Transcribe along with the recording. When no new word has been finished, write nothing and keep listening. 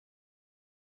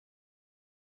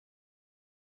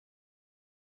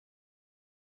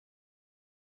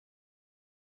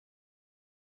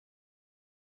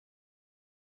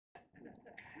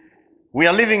We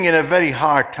are living in a very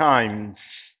hard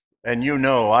times, and you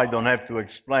know, I don't have to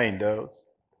explain those.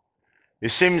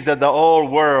 It seems that the whole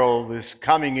world is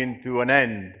coming into an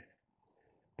end.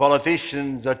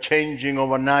 Politicians are changing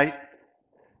overnight.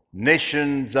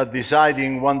 Nations are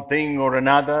deciding one thing or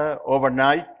another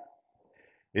overnight.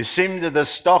 It seems that the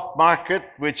stock market,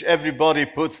 which everybody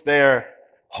puts their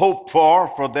hope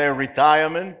for their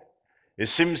retirement, it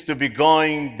seems to be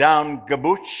going down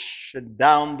gaboosh and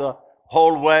down the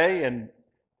whole way, and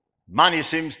money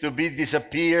seems to be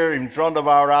disappear in front of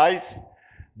our eyes.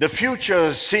 The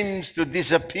future seems to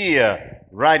disappear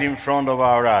right in front of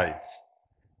our eyes.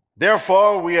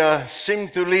 Therefore, we seem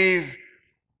to live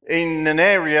in an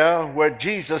area where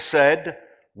Jesus said,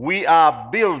 we are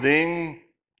building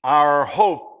our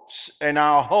hopes and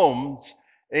our homes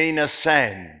in a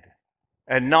sand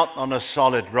and not on a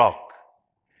solid rock.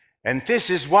 And this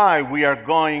is why we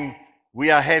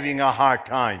are having a hard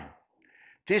time.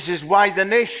 This is why the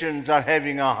nations are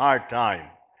having a hard time.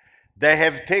 They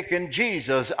have taken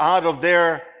Jesus out of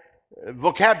their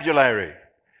vocabulary.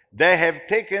 They have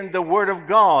taken the Word of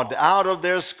God out of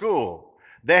their school.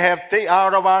 They have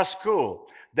out of our school.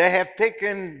 They have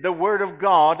taken the Word of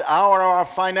God out of our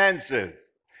finances.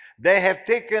 They have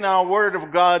taken our Word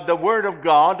of God, the Word of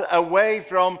God, away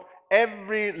from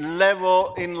every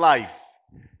level in life.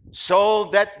 So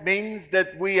that means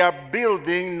that we are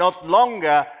building not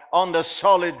longer on the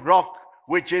solid rock,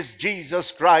 which is Jesus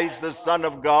Christ, the Son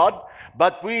of God,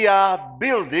 but we are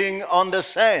building on the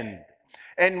sand.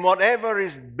 And whatever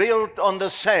is built on the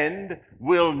sand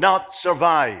will not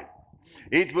survive.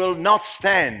 It will not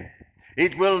stand.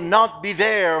 It will not be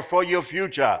there for your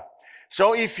future.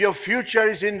 So if your future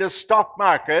is in the stock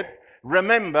market,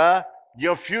 remember,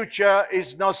 your future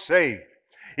is not safe.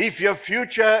 If your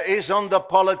future is on the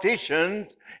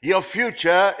politicians, your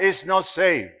future is not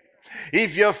safe.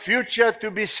 If your future to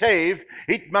be safe,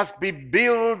 it must be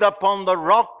built upon the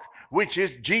rock, which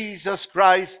is Jesus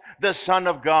Christ, the Son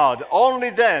of God. Only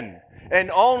then, and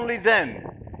only then,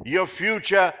 your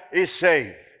future is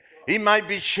safe. He might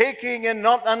be shaking and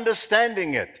not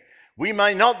understanding it. We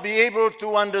might not be able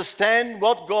to understand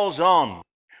what goes on.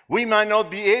 We might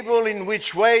not be able in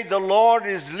which way the Lord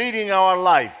is leading our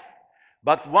life.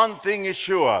 But one thing is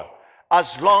sure,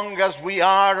 as long as we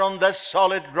are on that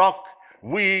solid rock,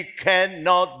 we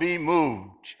cannot be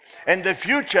moved. And the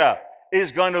future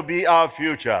is going to be our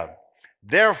future.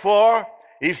 Therefore,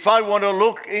 if I want to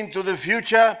look into the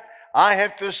future, I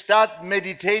have to start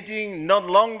meditating not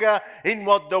longer in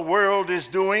what the world is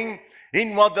doing,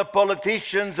 in what the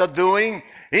politicians are doing,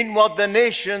 in what the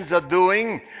nations are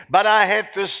doing, but I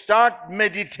have to start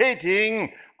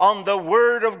meditating on the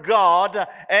Word of God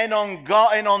and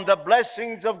on the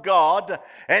blessings of God.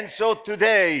 And so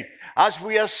today, as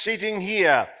we are sitting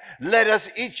here, let us,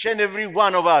 each and every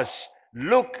one of us,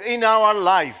 look in our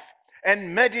life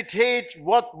and meditate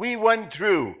what we went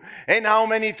through and how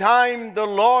many times the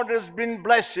Lord has been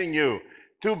blessing you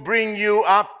to bring you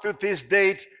up to this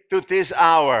date, to this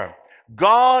hour.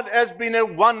 God has been a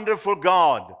wonderful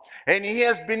God, and He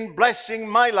has been blessing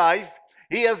my life.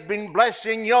 He has been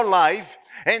blessing your life,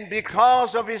 and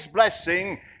because of His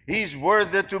blessing, He's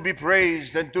worthy to be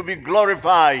praised and to be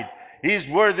glorified. He's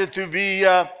worthy to be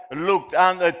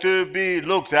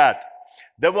looked at.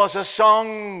 There was a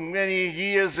song many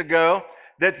years ago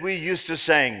that we used to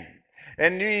sing,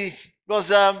 and it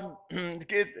was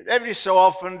every so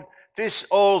often these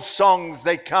old songs,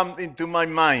 they come into my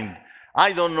mind.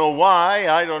 I don't know why.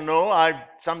 I don't know.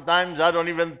 Sometimes I don't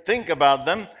even think about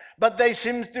them, but they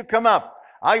seem to come up.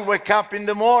 I wake up in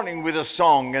the morning with a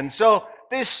song, and so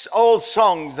these old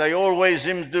songs, they always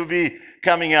seem to be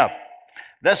coming up.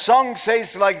 The song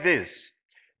says like this: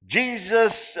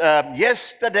 Jesus,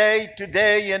 yesterday,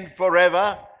 today, and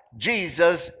forever,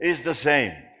 Jesus is the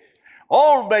same.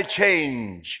 All may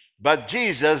change, but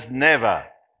Jesus never.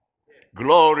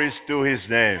 Glories to His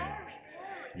name.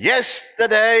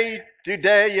 Yesterday,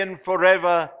 today, and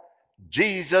forever,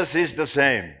 Jesus is the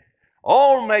same.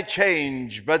 All may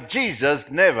change, but Jesus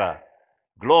never.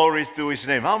 Glory to His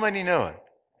name. How many know it?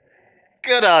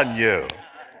 Good on you.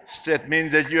 That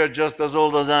means that you are just as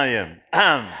old as I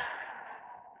am.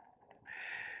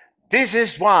 This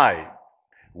is why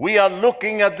we are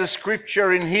looking at the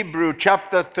scripture in Hebrew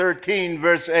chapter 13,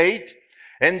 verse 8.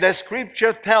 And the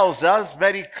scripture tells us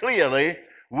very clearly,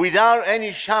 without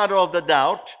any shadow of the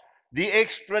doubt, the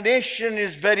explanation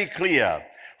is very clear.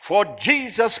 For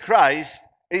Jesus Christ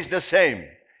is the same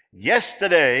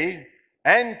yesterday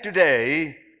and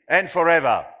today and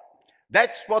forever.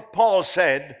 That's what Paul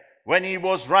said when he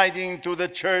was writing to the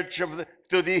church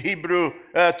to the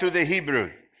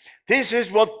Hebrew. This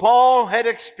is what Paul had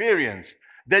experienced,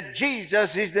 that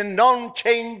Jesus is the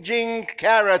non-changing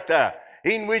character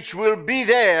in which will be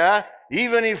there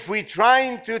even if we're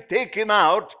trying to take him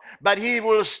out, but he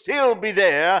will still be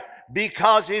there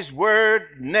because his word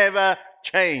never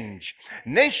change.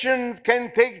 Nations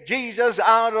can take Jesus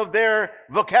out of their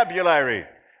vocabulary,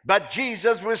 but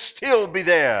Jesus will still be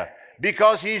there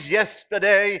because he's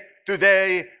yesterday,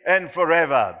 today, and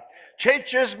forever.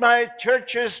 Churches might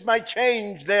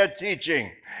change their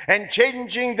teaching, and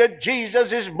changing that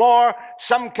Jesus is more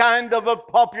some kind of a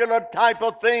popular type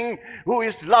of thing who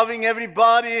is loving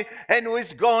everybody and who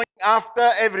is going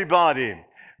after everybody.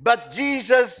 But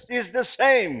Jesus is the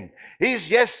same.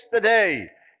 He's yesterday,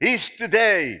 he's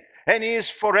today, and he is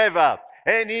forever,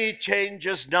 and he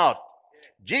changes not.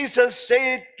 Jesus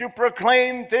said to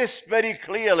proclaim this very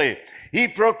clearly. He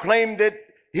proclaimed it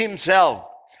himself.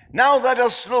 Now let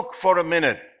us look for a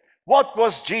minute. What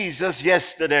was Jesus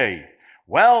yesterday?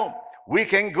 Well, we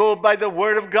can go by the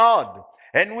word of God,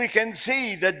 and we can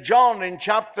see that John in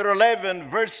chapter 11,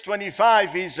 verse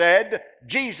 25,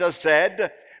 Jesus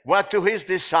said, what to his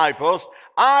disciples,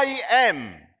 I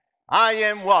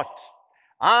am what?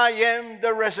 I am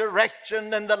the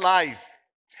resurrection and the life.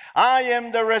 I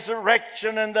am the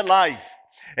resurrection and the life.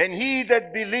 And he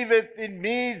that believeth in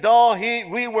me, though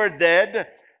we were dead,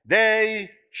 they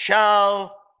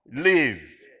shall live.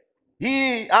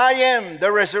 I am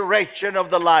the resurrection of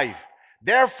the life.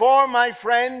 Therefore, my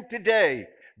friend, today,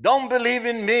 don't believe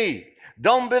in me.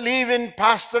 Don't believe in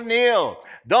Pastor Neil.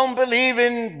 Don't believe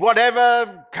in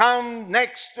whatever come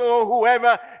next or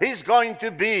whoever is going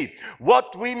to be.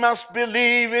 What we must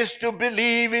believe is to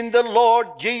believe in the Lord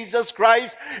Jesus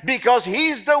Christ, because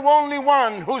he's the only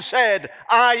one who said,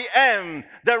 I am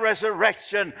the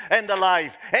resurrection and the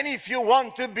life. And if you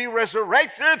want to be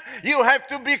resurrected, you have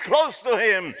to be close to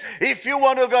him. If you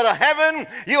want to go to heaven,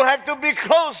 you have to be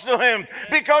close to him,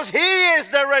 because he is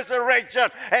the resurrection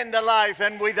and the life.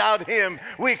 And without him,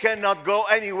 we cannot go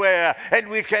anywhere and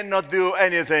we cannot do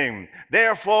anything.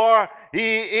 Therefore,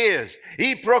 he is.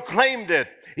 He proclaimed it.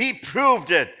 He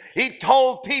proved it. He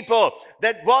told people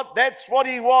that's what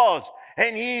he was.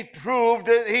 And he proved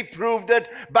it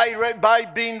by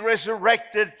being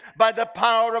resurrected by the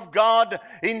power of God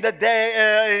in the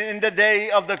day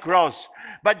of the cross.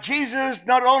 But Jesus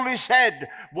not only said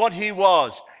what he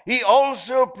was, he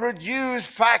also produced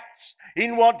facts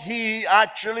in what he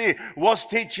actually was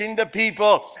teaching the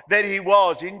people that he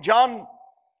was. In John,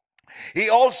 he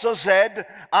also said,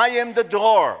 I am the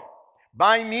door.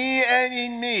 By me and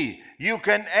in me you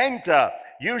can enter.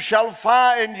 You shall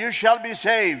find and you shall be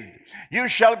saved. You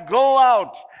shall go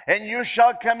out and you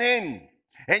shall come in,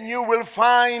 and you will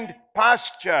find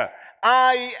pasture.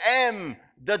 I am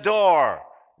the door.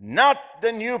 Not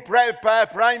the new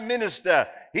prime minister.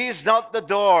 He's not the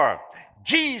door.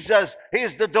 Jesus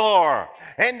is the door.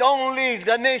 And only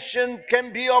the nation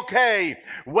can be okay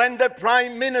when the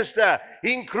prime minister,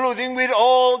 including with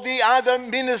all the other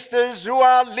ministers who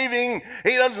are living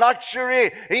in a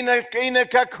luxury, in a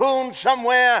cocoon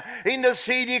somewhere in the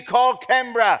city called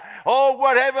Canberra, or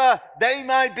whatever they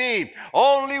might be,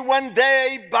 only when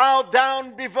they bow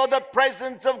down before the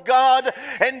presence of God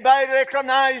and by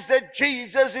recognize that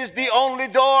Jesus is the only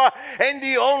door and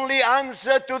the only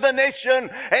answer to the nation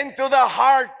and to the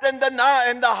heart and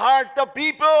the heart of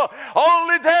people,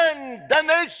 only then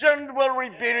the nation will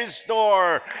be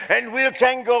restored, and we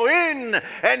can go in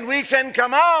and we can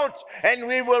come out and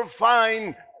we will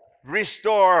find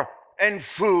restore and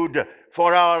food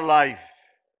for our life.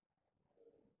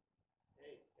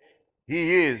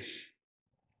 He is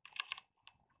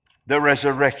the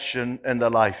resurrection and the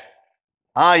life.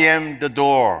 I am the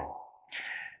door.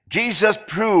 Jesus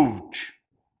proved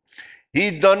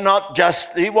he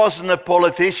wasn't a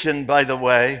politician, by the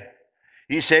way.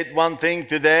 He said one thing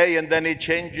today and then he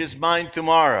changed his mind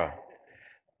tomorrow.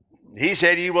 He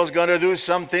said he was going to do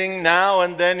something now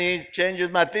and then he changed his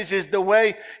mind. This is the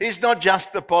way. He's not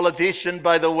just a politician,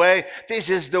 by the way. This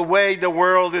is the way the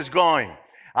world is going.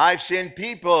 I've seen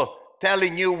people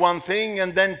telling you one thing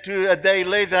and then a day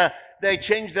later they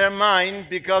change their mind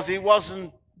because it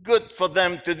wasn't good for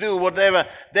them to do whatever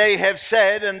they have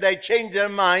said, and they change their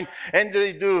mind and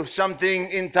they do something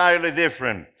entirely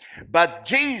different. But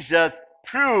Jesus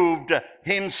proved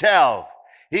himself.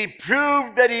 He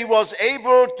proved that he was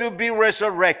able to be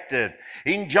resurrected.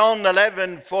 In John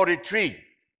 11:43,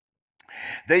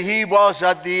 that he was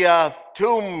at the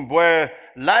tomb where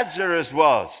Lazarus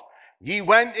was. He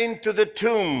went into the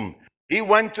tomb. He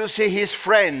went to see his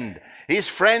friend. His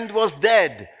friend was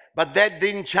dead, but that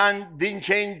didn't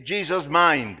change Jesus'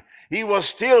 mind. he was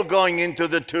still going into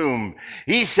the tomb.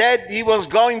 He said he was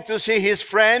going to see his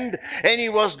friend, and he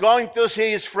was going to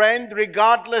see his friend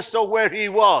regardless of where he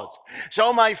was.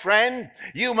 So, my friend,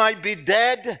 you might be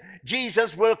dead.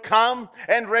 Jesus will come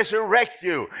and resurrect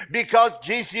you, because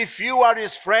Jesus, if you are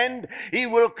his friend, he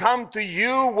will come to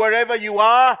you wherever you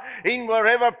are, in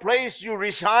whatever place you're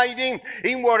residing,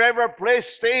 in whatever place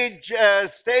stage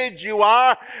you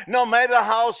are, no matter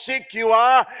how sick you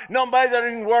are, no matter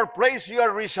in what place you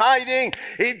are residing.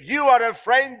 If you are a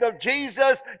friend of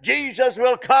Jesus, Jesus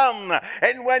will come,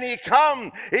 and when he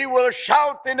comes, he will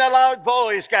shout in a loud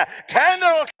voice,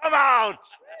 "Candle, come out!"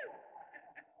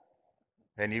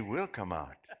 And he will come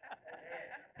out,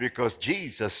 because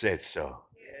Jesus said so.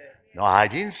 No, I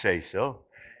didn't say so.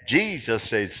 Jesus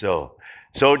said so.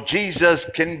 So Jesus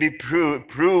can be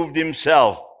proved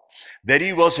himself that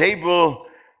he was able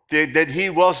to, that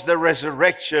he was the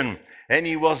resurrection and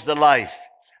he was the life.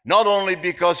 Not only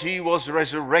because he was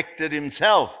resurrected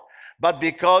himself, but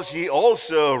because he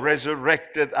also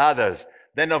resurrected others.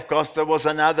 Then, of course, there was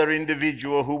another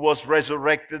individual who was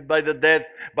resurrected by the death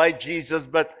by Jesus,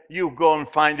 but you go and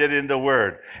find it in the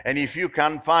Word. And if you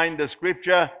can't find the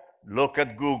scripture, look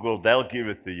at Google. They'll give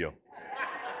it to you.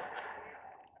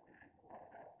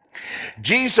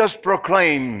 Jesus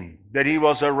proclaimed that he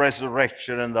was a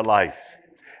resurrection and the life,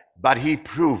 but he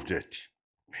proved it.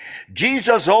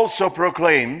 Jesus also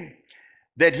proclaimed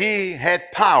that he had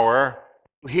power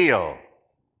to heal.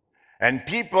 And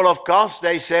people, of course,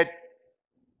 they said,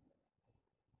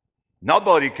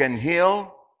 nobody can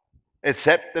heal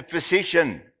except the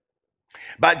physician.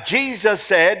 But Jesus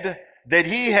said that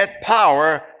he had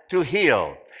power to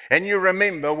heal. And you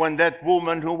remember when that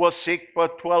woman who was sick for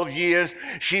 12 years,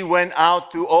 she went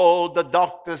out to all the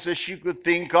doctors that she could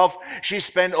think of. She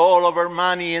spent all of her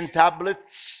money in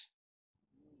tablets.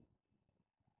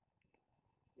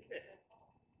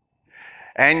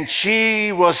 And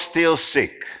she was still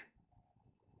sick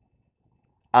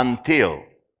until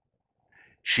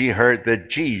she heard that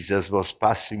Jesus was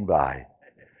passing by.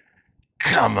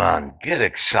 Come on, get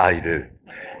excited.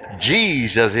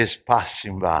 Jesus is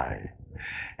passing by.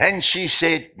 And she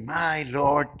said, my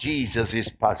Lord, Jesus is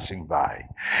passing by.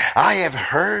 I have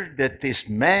heard that this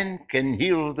man can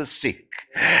heal the sick.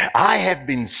 I have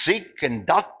been sick and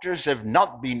doctors have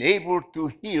not been able to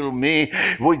heal me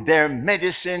with their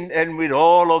medicine and with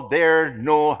all of their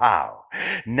know-how.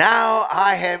 Now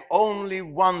I have only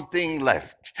one thing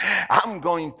left. I'm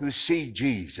going to see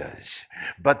Jesus.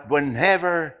 But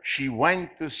whenever she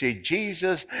went to see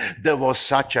Jesus, there was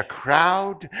such a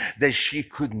crowd that she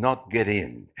could not get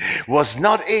in, was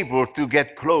not able to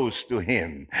get close to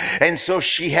him. And so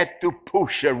she had to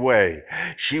push her way.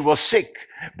 She was sick,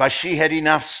 but she had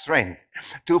enough strength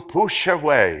to push her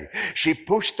way. She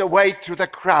pushed her way through the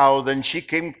crowd and she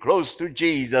came close to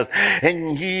Jesus,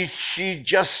 and she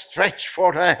just stretched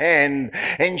forth her hand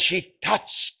and she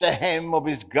touched the hem of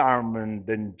his garment,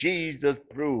 and Jesus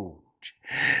proved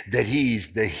that he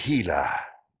is the healer.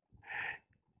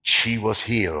 She was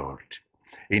healed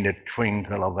in a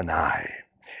twinkle of an eye.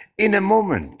 In a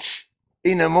moment.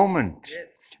 In a moment.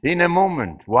 In a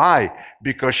moment. Why?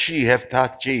 Because she have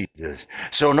touched Jesus.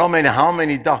 So no matter how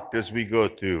many doctors we go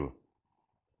to,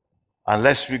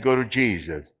 unless we go to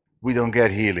Jesus, we don't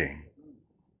get healing.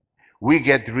 We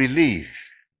get relief,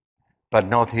 but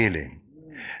not healing.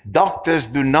 Doctors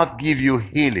do not give you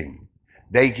healing.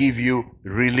 They give you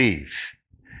relief.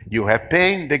 You have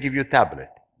pain, they give you a tablet.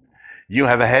 You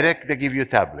have a headache, they give you a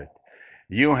tablet.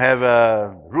 You have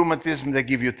rheumatism, they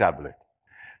give you a tablet.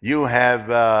 You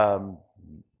have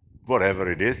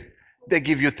whatever it is, they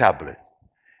give you a tablet.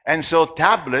 And so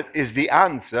tablet is the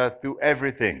answer to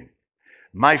everything.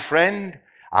 My friend,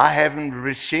 I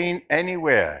haven't seen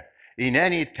anywhere in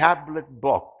any tablet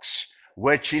box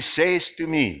where she says to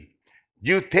me,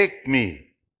 you take me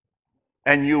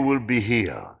and you will be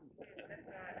healed.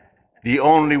 The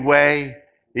only way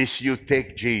is you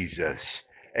take Jesus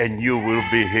and you will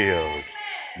be healed.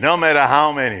 No matter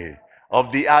how many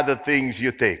of the other things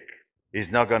you take,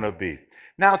 it's not going to be.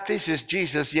 Now, this is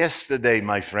Jesus yesterday,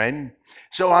 my friend.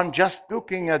 So I'm just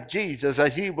looking at Jesus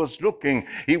as he was looking,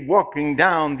 he walking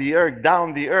down the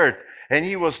earth, and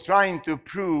he was trying to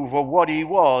prove what he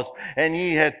was, and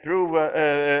he had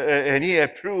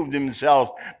proved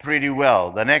himself pretty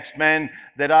well. The next man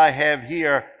that I have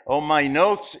here on my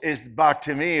notes is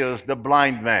Bartimaeus, the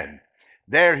blind man.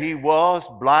 There he was,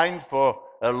 blind for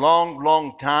a long,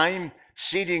 long time,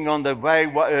 sitting on the way,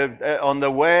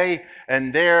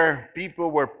 and there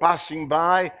people were passing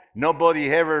by.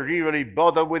 Nobody ever really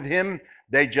bothered with him.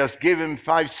 They just gave him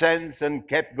 5 cents and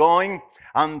kept going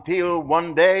until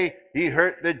one day he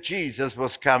heard that Jesus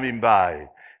was coming by.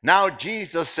 Now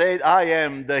Jesus said, I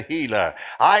am the healer.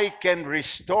 I can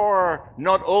restore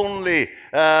not only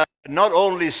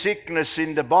sickness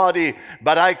in the body,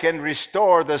 but I can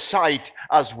restore the sight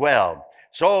as well.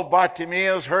 So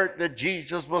Bartimaeus heard that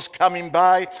Jesus was coming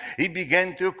by. He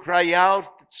began to cry out,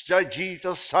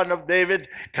 Jesus, Son of David,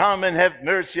 come and have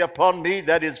mercy upon me.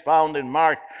 That is found in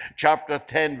Mark chapter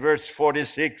 10, verse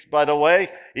 46, by the way,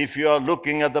 if you are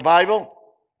looking at the Bible.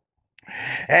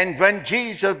 And when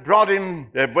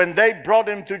they brought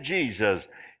him to Jesus,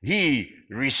 he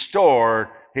restored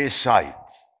his sight.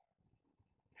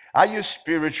 Are you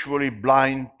spiritually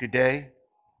blind today?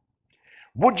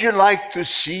 Would you like to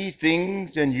see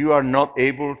things and you are not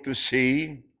able to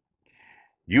see?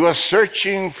 You are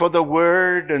searching for the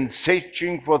word and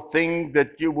searching for things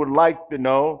that you would like to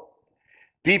know.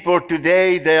 People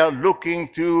today, they are looking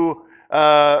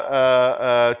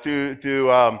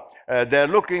they're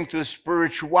looking to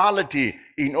spirituality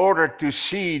in order to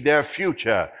see their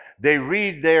future. They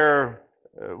read their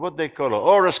what they call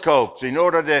horoscopes in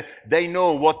order that they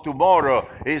know what tomorrow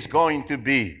is going to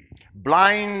be.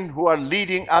 Blind who are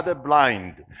leading other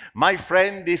blind. My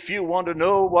friend, if you want to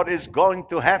know what is going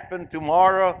to happen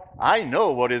tomorrow, I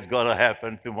know what is going to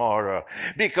happen tomorrow,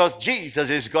 because Jesus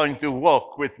is going to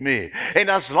walk with me. And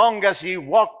as long as he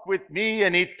walks with me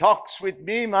and he talks with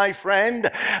me, my friend,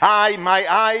 my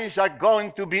eyes are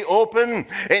going to be open.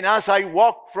 And as I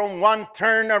walk from one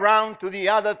turnaround to the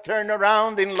other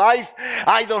turnaround in life,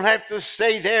 I don't have to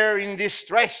stay there in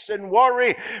distress and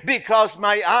worry, because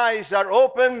my eyes are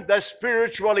open. The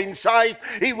spiritual insight,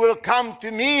 it will come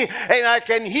to me, and I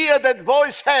can hear that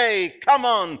voice, hey, come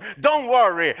on, don't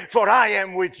worry, for I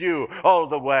am with you all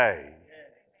the way.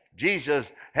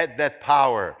 Jesus had that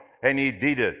power, and he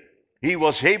did it. He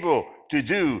was able to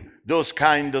do those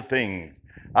kind of things.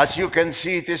 As you can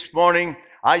see this morning,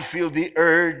 I feel the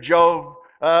urge of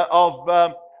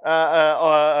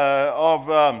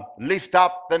lift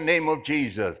up the name of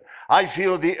Jesus. I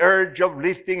feel the urge of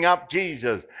lifting up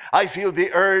Jesus. I feel the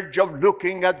urge of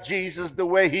looking at Jesus the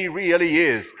way he really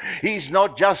is. He's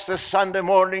not just a Sunday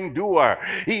morning doer.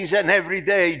 He's an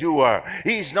everyday doer.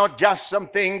 He's not just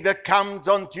something that comes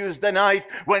on Tuesday night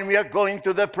when we are going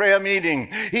to the prayer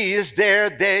meeting. He is there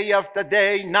day after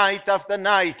day, night after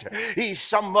night. He's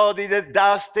somebody that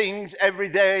does things every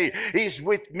day. He's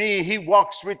with me. He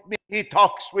walks with me. He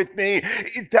talks with me.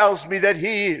 He tells me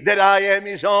that I am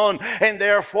his own, and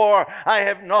therefore I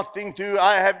have nothing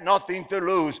to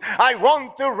lose. I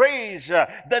want to raise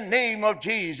the name of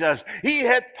Jesus. He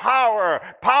had power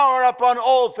upon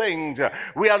all things.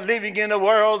 We are living in a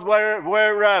world where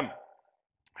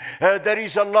there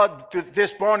is a lot.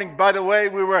 This morning, by the way,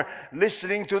 we were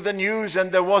listening to the news,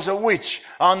 and there was a witch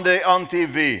on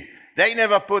TV. They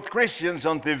never put Christians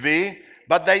on TV,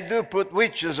 but they do put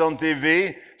witches on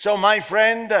TV. So my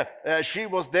friend, she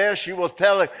was there. She was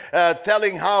telling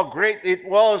how great it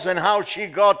was and how she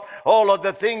got all of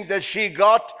the things that she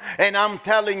got. And I'm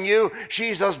telling you,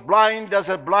 she's as blind as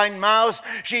a blind mouse.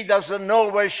 She doesn't know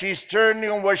where she's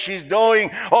turning, where she's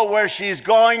doing, or where she's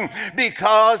going,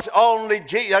 because only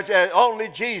Jesus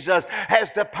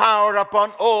has the power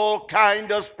upon all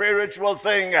kind of spiritual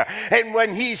thing. And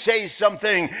when he says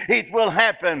something, it will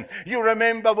happen. You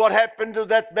remember what happened to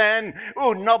that man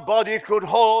who nobody could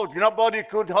hold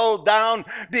down,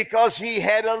 because he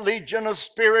had a legion of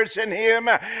spirits in him.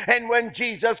 And when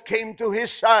Jesus came to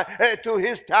his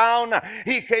town,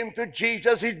 he came to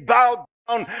Jesus. He bowed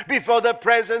before the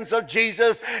presence of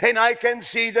Jesus. And I can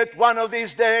see that one of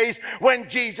these days, when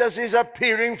Jesus is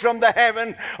appearing from the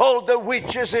heaven, all the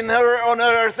witches on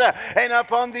earth and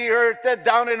upon the earth,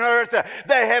 down in earth,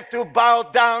 they have to bow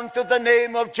down to the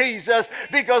name of Jesus,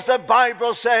 because the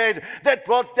Bible said that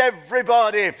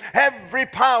every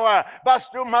power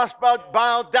must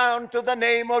bow down to the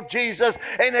name of Jesus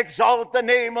and exalt the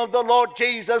name of the Lord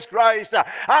Jesus Christ.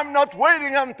 I'm not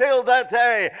waiting until that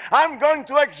day. I'm going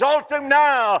to exalt him now,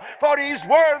 for he's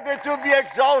worthy to be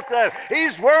exalted.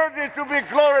 He's worthy to be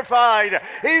glorified.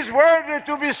 He's worthy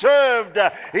to be served.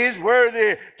 He's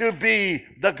worthy to be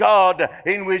the God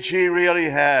in which he really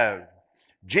has.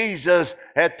 Jesus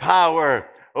had power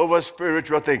over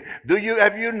spiritual things.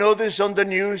 Have you noticed on the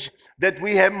news that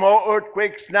we have more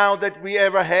earthquakes now than we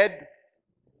ever had?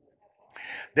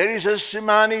 There is a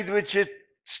tsunami which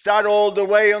started all the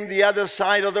way on the other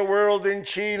side of the world in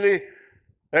Chile,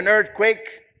 an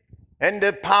earthquake. And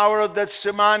the power of that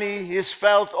tsunami is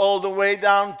felt all the way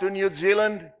down to New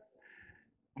Zealand.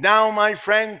 Now, my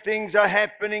friend, things are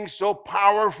happening so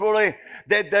powerfully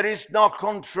that there is no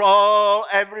control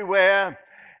everywhere.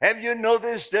 Have you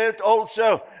noticed that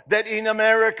also, that in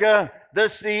America, the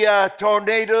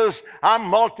tornadoes are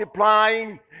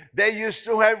multiplying? They used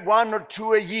to have 1 or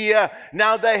 2 a year.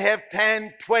 Now they have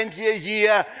 10, 20 a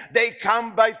year. They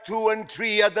come by 2 and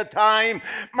 3 at a time.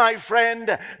 My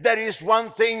friend, there is one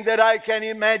thing that I can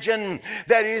imagine.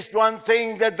 There is one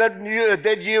thing that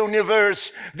the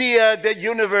universe, the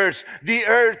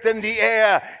earth and the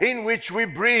air in which we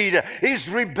breathe is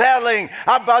rebelling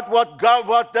about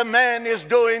what the man is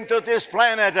doing to this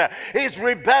planet. Is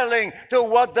rebelling to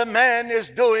what the man is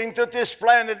doing to this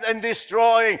planet and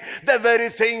destroying the very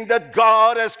thing that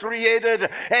God has created.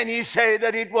 And he said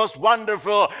that it was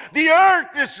wonderful. The earth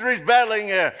is rebelling.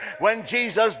 When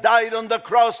Jesus died on the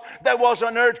cross, there was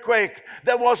an earthquake.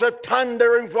 There was a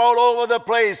thundering all over the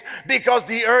place because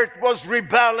the earth was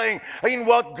rebelling in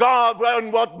what God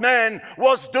and what man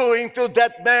was doing to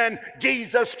that man,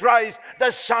 Jesus Christ, the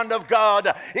Son of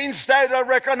God. Instead of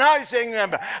recognizing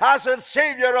him as a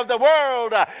Savior of the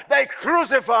world, they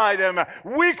crucified him.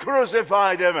 We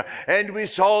crucified him, and we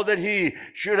saw that he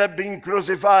should have been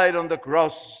crucified on the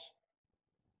cross.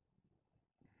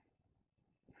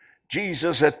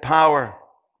 Jesus had power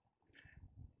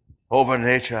over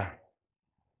nature.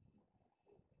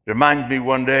 Remind me,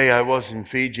 one day I was in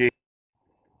Fiji,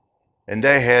 and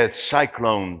they had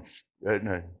cyclones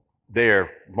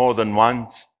there more than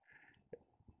once.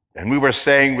 And we were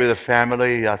staying with a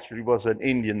family, actually it was an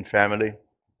Indian family.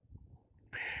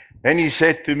 And he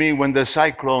said to me, when the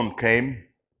cyclone came,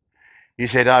 he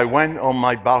said, I went on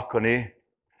my balcony,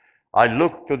 I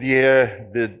looked to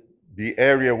the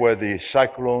area where the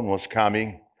cyclone was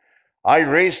coming. I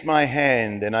raised my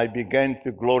hand and I began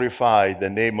to glorify the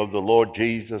name of the Lord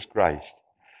Jesus Christ.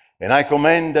 And I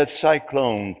command that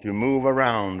cyclone to move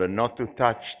around and not to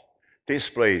touch this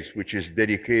place which is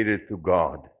dedicated to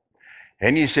God.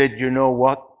 And he said, you know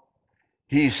what?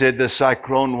 He said the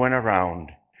cyclone went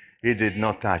around. It did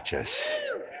not touch us.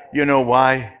 You know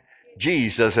why?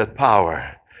 Jesus had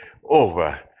power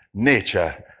over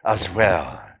nature as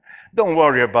well. Don't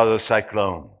worry about the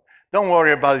cyclone. Don't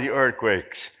worry about the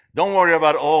earthquakes. Don't worry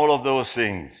about all of those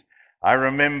things. I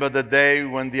remember the day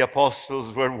when the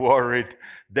apostles were worried.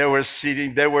 They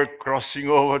were crossing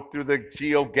over to the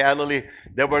Sea of Galilee.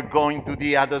 They were going to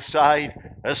the other side.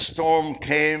 A storm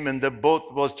came and the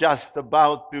boat was just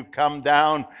about to come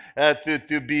down,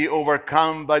 to be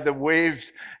overcome by the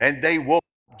waves. And they woke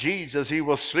up Jesus. He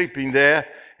was sleeping there.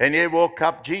 And they woke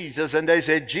up Jesus and they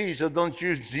said, Jesus, don't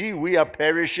you see we are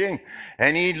perishing?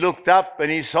 And he looked up and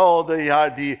he saw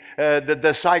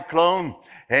the cyclone,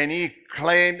 and he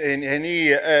claimed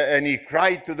and he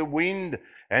cried to the wind,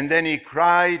 and then he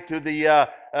cried to the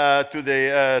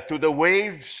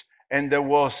waves, and there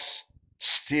was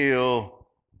still,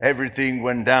 everything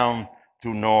went down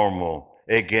to normal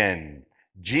again.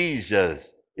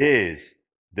 Jesus is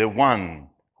the one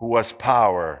who has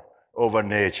power over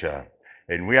nature.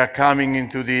 And we are coming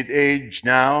into the age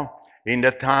now, in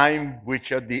the time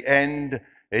which at the end,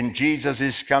 and Jesus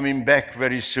is coming back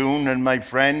very soon. And my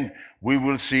friend, we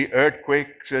will see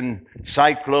earthquakes and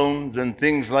cyclones and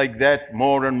things like that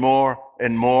more and more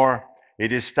and more.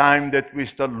 It is time that we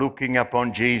start looking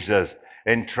upon Jesus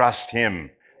and trust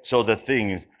him so that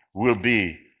things will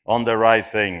be on the right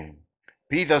thing.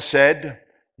 Peter said,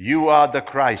 you are the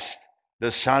Christ,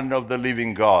 the Son of the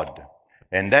living God.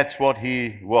 And that's what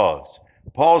he was.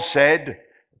 Paul said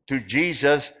to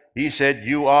Jesus, he said,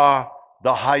 he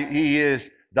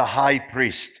is the high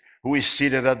priest who is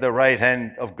seated at the right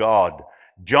hand of God.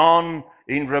 John,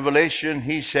 in Revelation,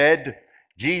 he said,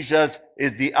 Jesus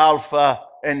is the Alpha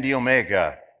and the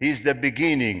Omega. He's the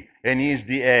beginning and he's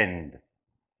the end.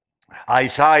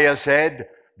 Isaiah said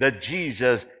that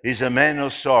Jesus is a man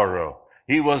of sorrow.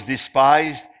 He was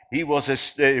despised.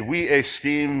 We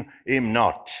esteem him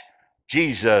not.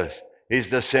 Jesus is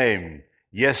the same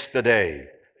yesterday,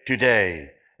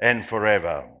 today, and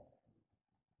forever.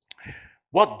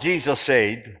 What Jesus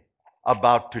said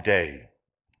about today.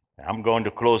 I'm going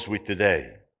to close with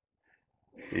today.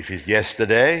 If it's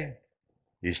yesterday,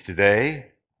 it's today,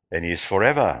 and it's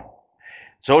forever.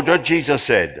 So what Jesus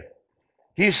said.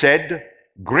 He said,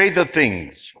 greater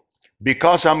things,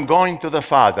 because I'm going to the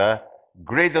Father,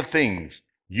 greater things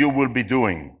you will be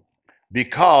doing,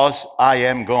 because I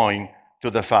am going to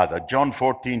the Father. John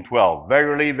 14:12.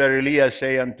 Verily, verily, I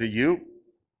say unto you,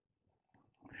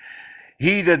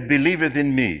 he that believeth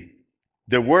in me,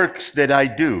 the works that I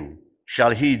do, shall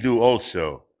he do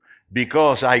also,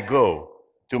 because I go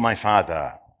to my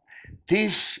Father.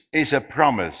 This is a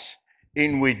promise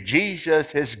in which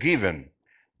Jesus has given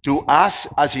to us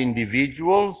as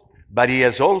individuals, but he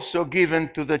has also given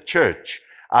to the church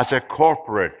as a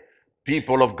corporate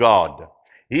people of God.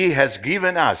 He has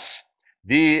given us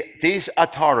this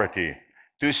authority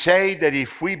to say that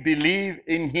if we believe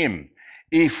in him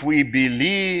if we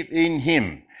believe in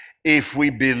him. If we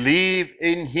believe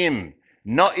in him.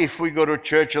 Not if we go to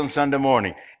church on Sunday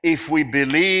morning. If we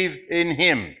believe in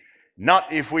him.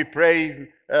 Not if we pray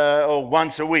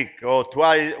once a week or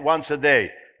once a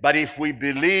day. But if we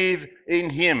believe in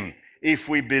him. If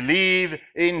we believe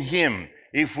in him.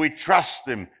 If we trust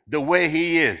him the way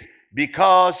he is.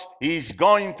 Because he's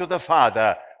going to the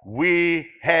Father. We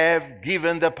have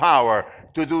given the power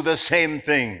to do the same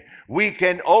thing. We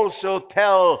can also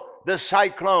tell the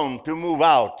cyclone to move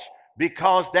out,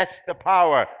 because that's the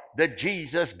power that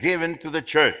Jesus given to the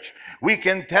church. We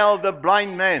can tell the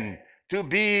blind man to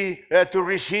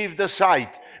receive the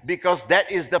sight, because that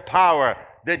is the power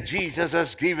that Jesus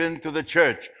has given to the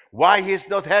church. Why is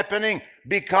not happening?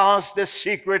 Because the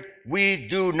secret, we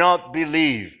do not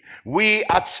believe. We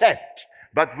accept,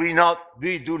 but we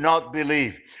do not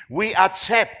believe. We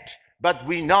accept, but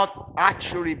we not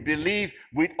actually believe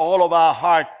with all of our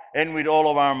heart and with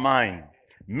all of our mind.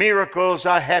 Miracles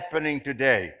are happening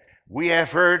today. We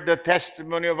have heard the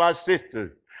testimony of our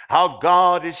sisters, how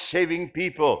God is saving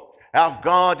people, how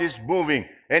God is moving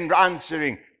and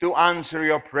answering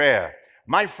your prayer.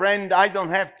 My friend, I don't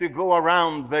have to go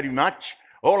around very much.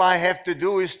 All I have to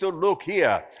do is to look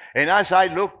here. And as I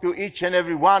look to each and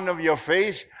every one of your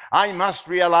face, I must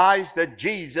realize that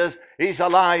Jesus is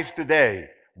alive today.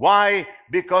 Why?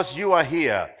 Because you are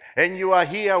here. And you are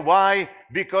here, why?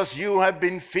 Because you have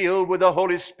been filled with the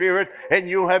Holy Spirit and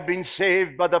you have been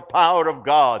saved by the power of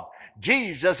God.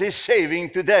 Jesus is saving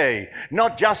today,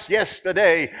 not just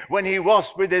yesterday when he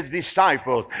was with his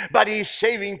disciples, but he's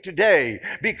saving today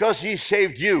because he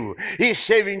saved you. He's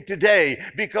saving today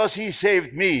because he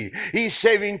saved me. He's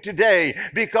saving today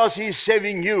because he's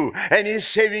saving you, and he's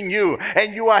saving you.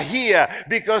 And you are here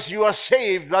because you are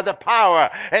saved by the power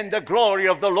and the glory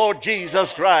of the Lord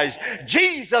Jesus Christ.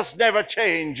 Jesus never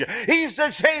changed. He's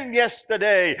the same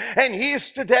yesterday, and he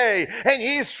is today, and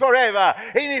he is forever.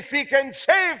 And if he can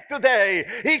save today,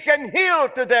 he can heal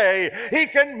today, he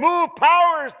can move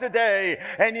powers today,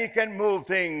 and he can move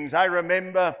things. I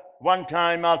remember one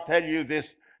time, I'll tell you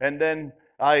this, and then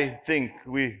I think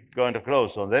we're going to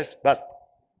close on this, but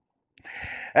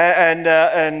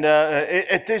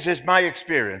this is my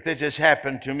experience. This has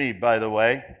happened to me, by the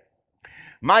way.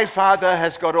 My father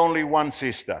has got only one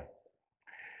sister,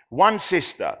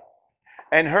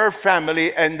 and her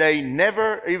family, and they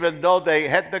never, even though they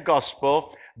had the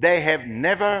gospel, they have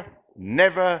never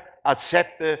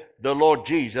accepted the Lord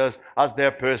Jesus as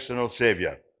their personal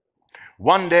Savior.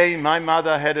 One day, my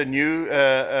mother had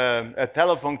a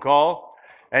telephone call,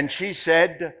 and she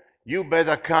said, "You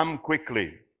better come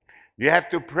quickly. You have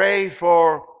to pray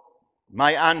for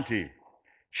my auntie.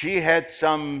 She had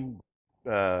some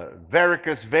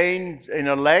varicose veins in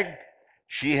her leg.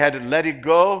 She had to let it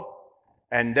go,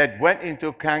 and that went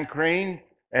into gangrene,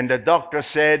 and the doctor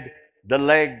said the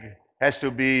leg has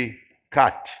to be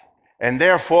cut. And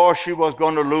therefore, she was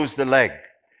going to lose the leg.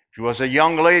 She was a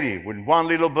young lady with one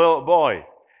little boy.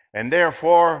 And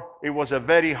therefore, it was a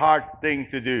very hard thing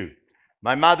to do.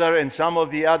 My mother and some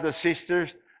of the other sisters,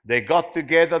 they got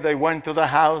together, they went to the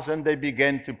house, and they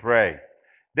began to pray.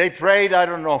 They prayed, I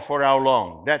don't know for how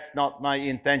long. That's not my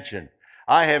intention.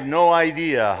 I have no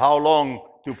idea how long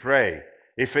to pray.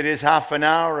 If it is half an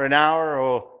hour,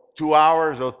 or 2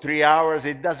 hours, or 3 hours,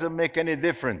 it doesn't make any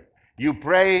difference. You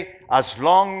pray as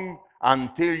long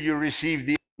until you receive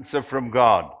the answer from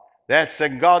God. That's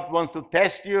and God wants to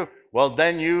test you, well,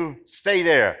 then you stay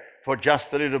there for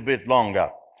just a little bit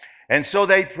longer. And so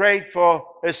they prayed for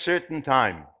a certain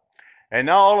time.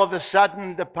 And all of a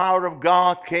sudden, the power of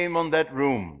God came on that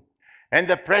room. And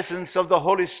the presence of the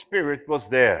Holy Spirit was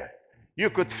there. You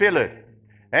could feel it.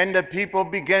 And the people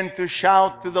began to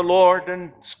shout to the Lord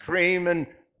and scream and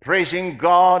praising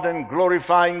God and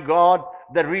glorifying God.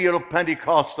 The real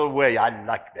Pentecostal way. I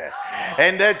like that.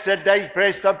 And that's that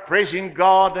they started praising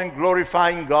God and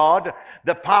glorifying God.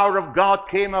 The power of God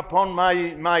came upon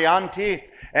my auntie,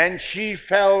 and she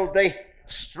felt the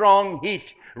strong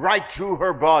heat right through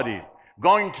her body,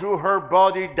 going through her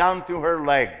body down to her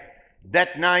leg.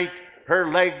 That night, her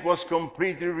leg was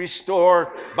completely restored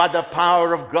by the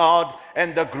power of God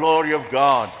and the glory of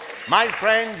God. My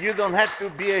friend, you don't have to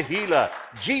be a healer.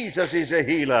 Jesus is a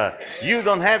healer. You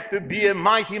don't have to be a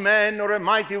mighty man or a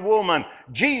mighty woman.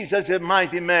 Jesus is a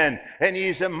mighty man, and he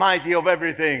is a mighty of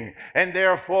everything. And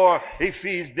therefore, if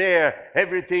he's there,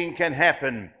 everything can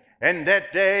happen. And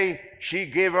that day, she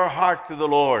gave her heart to the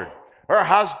Lord. Her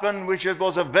husband, which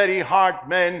was a very hard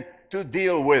man to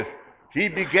deal with, he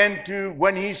began to,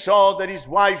 when he saw that his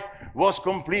wife was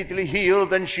completely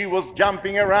healed and she was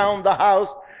jumping around the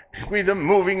house with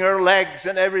moving her legs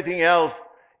and everything else,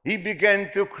 he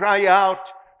began to cry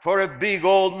out. For a big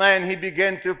old man, he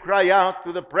began to cry out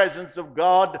to the presence of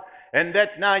God. And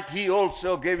that night, he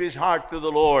also gave his heart to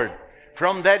the Lord.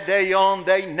 From that day on,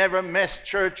 they never missed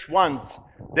church once.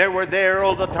 They were there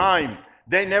all the time.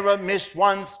 They never missed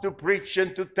once to preach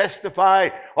and to testify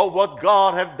of what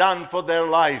God had done for their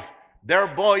life. Their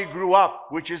boy grew up,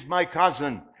 which is my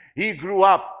cousin. He grew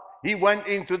up. He went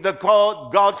into the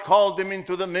God called him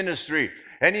into the ministry.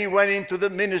 And he went into the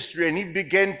ministry and he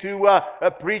began to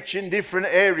preach in different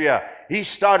areas. He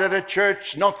started a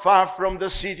church not far from the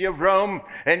city of Rome,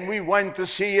 and we went to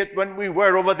see it when we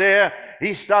were over there.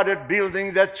 He started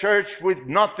building that church with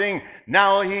nothing.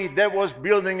 Now there was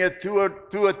building a two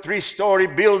or three-story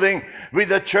building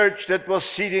with a church that was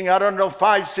seating, I don't know,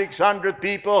 500-600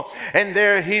 people. And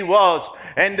there he was.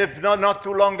 And if not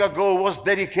too long ago was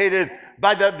dedicated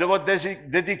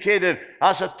dedicated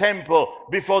as a temple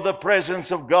before the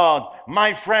presence of God.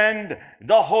 My friend,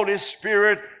 the Holy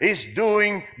Spirit is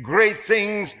doing great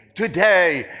things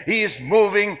today. He is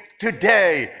moving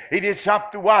today. It is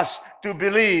up to us to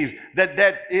believe that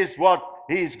that is what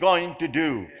He is going to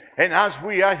do. And as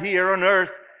we are here on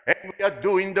earth and we are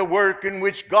doing the work in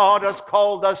which God has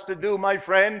called us to do, my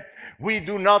friend, we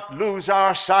do not lose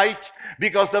our sight,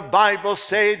 because the Bible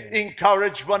said,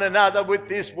 encourage one another with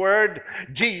this word.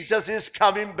 Jesus is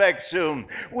coming back soon.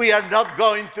 We are not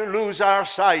going to lose our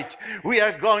sight. We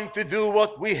are going to do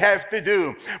what we have to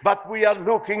do. But we are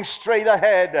looking straight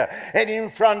ahead. And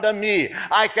in front of me,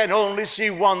 I can only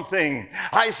see one thing.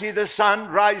 I see the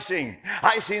sun rising.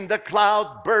 I see the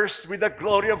cloud burst with the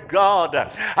glory of God.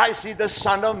 I see the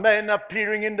Son of Man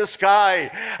appearing in the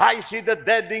sky. I see the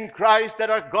dead in Christ that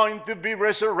are going to be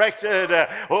resurrected.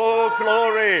 Oh,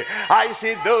 glory. I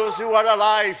see those who are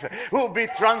alive who will be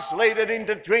translated in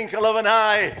the twinkle of an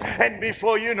eye. And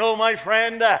before you know, my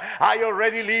friend, I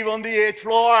already live on the 8th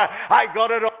floor. I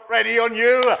got it already on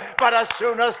you. But as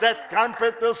soon as that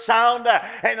trumpet will sound,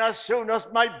 and as soon as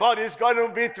my body is going to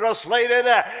be translated,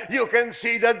 you can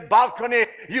see that balcony.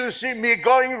 You see me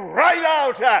going right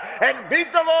out and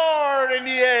meet the Lord in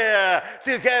the air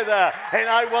together. And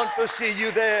I want to see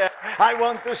you there. I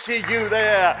want to see you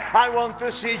there. I want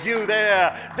to see you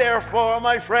there. Therefore,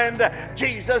 my friend,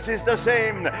 Jesus is the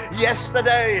same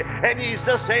yesterday, and He's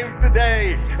the same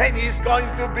today, and He's going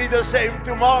to be the same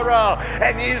tomorrow,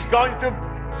 and He's going to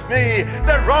me,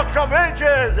 the rock of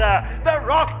ages, the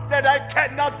rock that I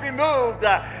cannot be moved.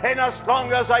 And as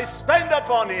long as I stand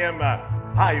upon Him,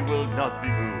 I will not be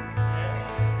moved.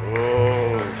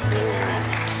 Oh, glory.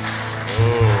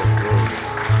 Oh, glory.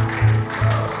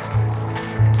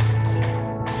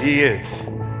 He is.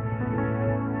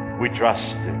 We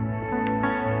trust Him.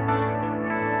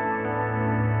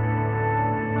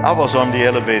 I was on the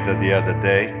elevator the other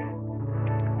day,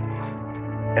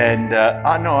 and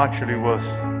actually it was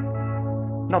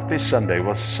not this Sunday, it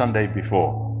was Sunday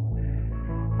before.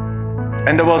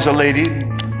 And there was a lady,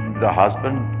 the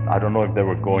husband, I don't know if they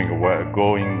were going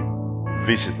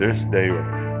visitors, they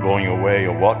were going away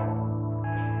or what.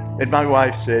 And my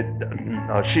wife said,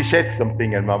 she said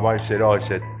something, and my wife said,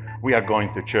 we are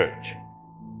going to church.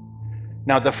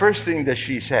 Now, the first thing that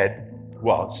she said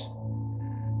was,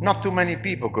 not too many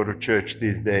people go to church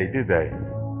these days, do they?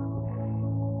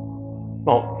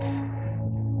 Well,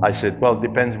 I said, well,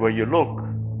 depends where you look,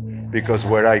 because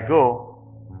where I go,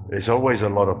 there's always a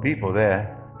lot of people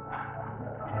there.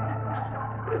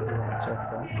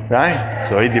 Right?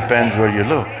 So it depends where you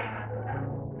look.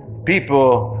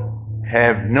 People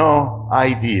have no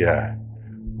idea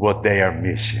what they are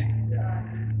missing.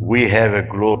 We have a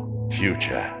glorious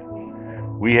future.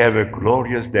 We have a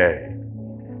glorious day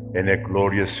and a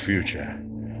glorious future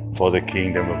for the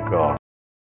kingdom of God.